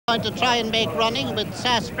Going to try and make running with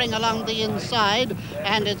Saspring along the inside,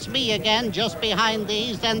 and it's me again just behind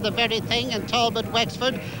these, then the very thing, and Talbot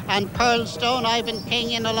Wexford and Pearlstone, Ivan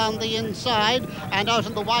King in along the inside, and out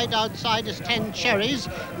on the wide outside is 10 Cherries.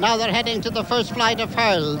 Now they're heading to the first flight of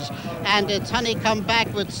hurls, and it's Honeycomb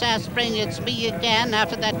back with Saspring. It's me again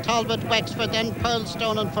after that, Talbot Wexford, then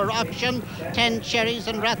Pearlstone, and for auction 10 Cherries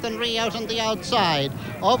and Rathenry out on the outside.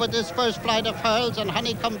 Over this first flight of hurls, and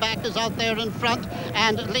Honeycomb back is out there in front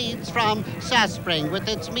and leads from Saspring with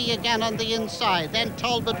It's Me Again on the inside, then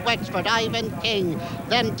Talbot Wexford, Ivan King,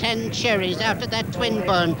 then 10 Cherries, after that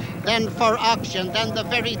Twinburn, then for auction, then the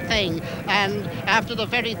very thing, and after the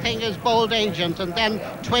very thing is Bold Agent, and then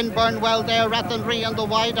Twinburn well there, Rathenry on the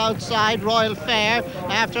wide outside, Royal Fair,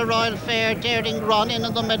 after Royal Fair, Daring Run in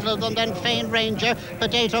the middle of them, then Fane Ranger,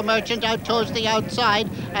 Potato Merchant out towards the outside,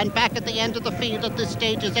 and back at the end of the field at this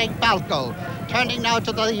stage is Ekbalco. Turning now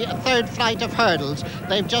to the third flight of hurdles.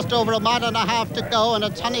 They've just over a mile and a half to go, and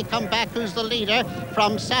it's Honeycomb back who's the leader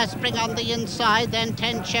from Saspring on the inside, then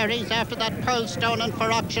 10 Cherries, after that Pearlstone and for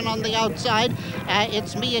auction on the outside.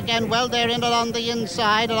 It's me again well there in along the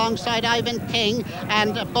inside alongside Ivan King,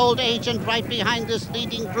 and Bold Agent right behind this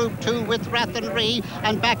leading group 2 with Rathenry,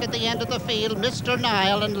 and back at the end of the field Mr.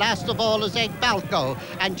 Nile, and last of all is Ekbalco,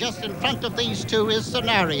 and just in front of these two is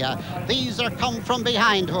Scenaria. These are come from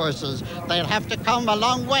behind horses. They'll have to come a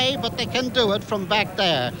long way, but they can do it from back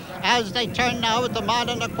there. As they turn now with a mile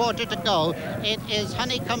and a quarter to go, it is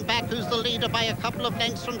Honeycomb back who's the leader by a couple of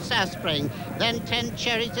lengths from Saspring, then 10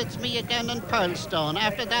 Cherries, It's Me Again, and Pearlstone.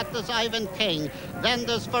 After that there's Ivan King, then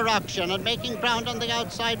there's For Auction, and making ground on the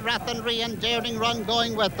outside Rathenry and Daring Run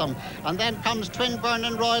going with them, and then comes Twinburn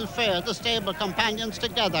and Royal Fair, the stable companions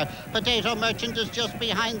together. Potato Merchant is just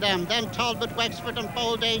behind them, then Talbot Wexford and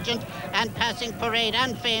Bold Agent, and Passing Parade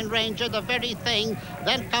and Fane Ranger, the very thing,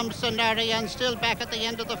 then comes Scenaria, and still back at the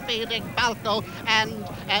end of the field Ekbalco and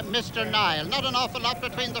Mr. Nile. Not an awful lot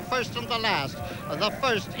between the first and the last. The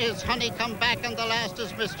first is Honeycomb back and the last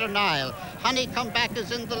is Mr. Nile. Honeycomb back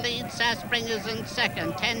is in the lead, Saspring is in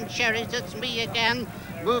second, 10 Cherries, It's Me Again,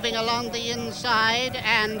 moving along the inside,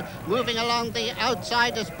 and moving along the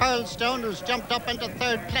outside is Pearlstone, who's jumped up into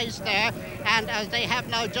third place there, and as they have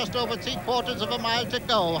now just over 3/4 of a mile to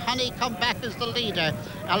go. Honeycomb back is the leader.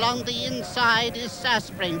 Along the inside is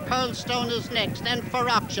Saspring, Pearlstone is next, then For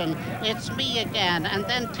Auction, It's Me Again, and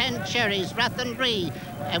then 10 Cherries, Rathenry.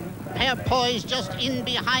 Pair poised just in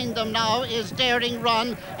behind them now is Daring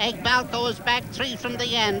Run. Ekbalco is back 3 from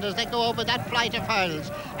the end as they go over that flight of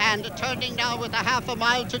hurls, and turning now with a half a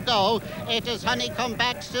mile to go, it is Honeycomb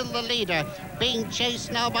back still the leader, being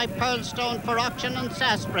chased now by Pearlstone, For Auction, and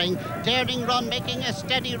Saspring. Daring Run making a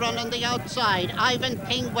steady run on the outside, Ivan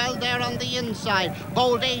King well there on the inside,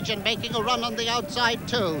 Bold Agent making a run on the outside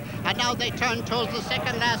too, and now they turn towards the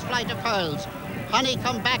second last flight of hurls.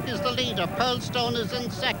 Honeycomb back is the leader, Pearlstone is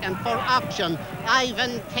in second, For Auction,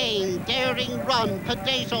 Ivan King, Daring Run,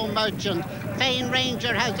 Potato Merchant, Fane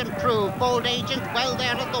Ranger has improved, Bold Agent well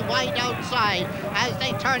there on the wide outside. As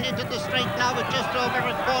they turn into the straight now with just over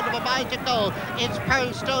a quarter of a mile to go, it's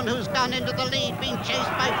Pearlstone who's gone into the lead, being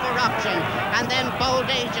chased by For Auction, and then Bold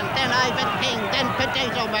Agent, then Ivan King, then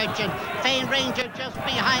Potato Merchant, Fane Ranger just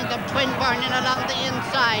behind them, Twinburn in along the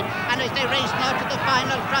inside, and as they race now to the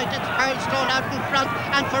final flight, it's Pearlstone out in front,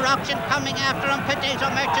 and For Auction coming after him, Potato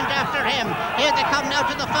Merchant after him. Here they come now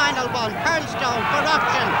to the final one, Pearlstone, For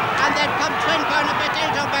Auction, and then come Twinburn and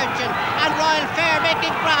Potato Merchant, and Royal Fair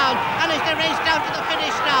making ground, and as they race down to the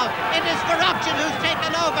finish now, it is For Auction who's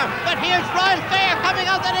taken over, but here's Royal Fair coming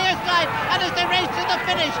on the near side, and as they race to the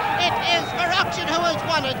finish, it is For Auction who has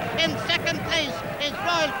won it. In second place is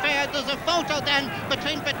Royal Fair. There's a photo then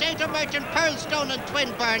between Potato Merchant, Pearlstone, and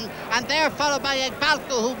Twinburn, and they're followed by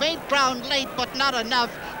Ekbalco, who made ground late but not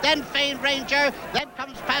enough, then Fane Ranger, then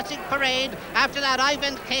comes Passing Parade, after that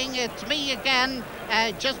Ivan King, It's Me Again,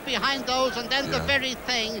 just behind those, and then the very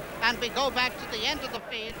thing, and we go back to the end of the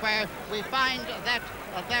field where we find that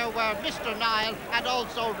there were Mr. Nile and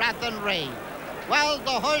also Rathenry. Well,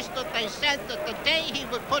 the horse that they said that the day he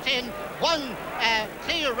would put in one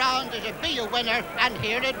clear round it would be a winner, and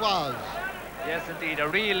here it was. Yes, indeed, a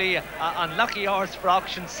really unlucky horse For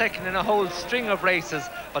Auction, second in a whole string of races.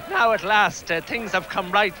 But now at last, things have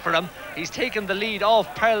come right for him. He's taken the lead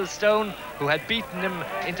off Pearlstone, who had beaten him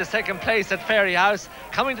into second place at Fairyhouse,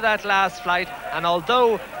 coming to that last flight. And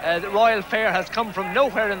although the Royal Fair has come from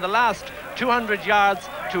nowhere in the last 200 yards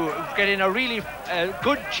to get in a really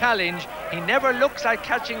good challenge, he never looks like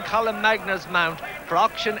catching Colin Magnier's mount. For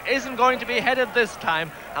Auction isn't going to be headed this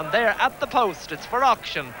time, and there at the post, it's For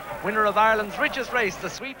Auction, winner of Ireland's richest race, the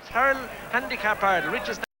Sweeps Hurl Handicap Hurdle,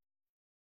 richest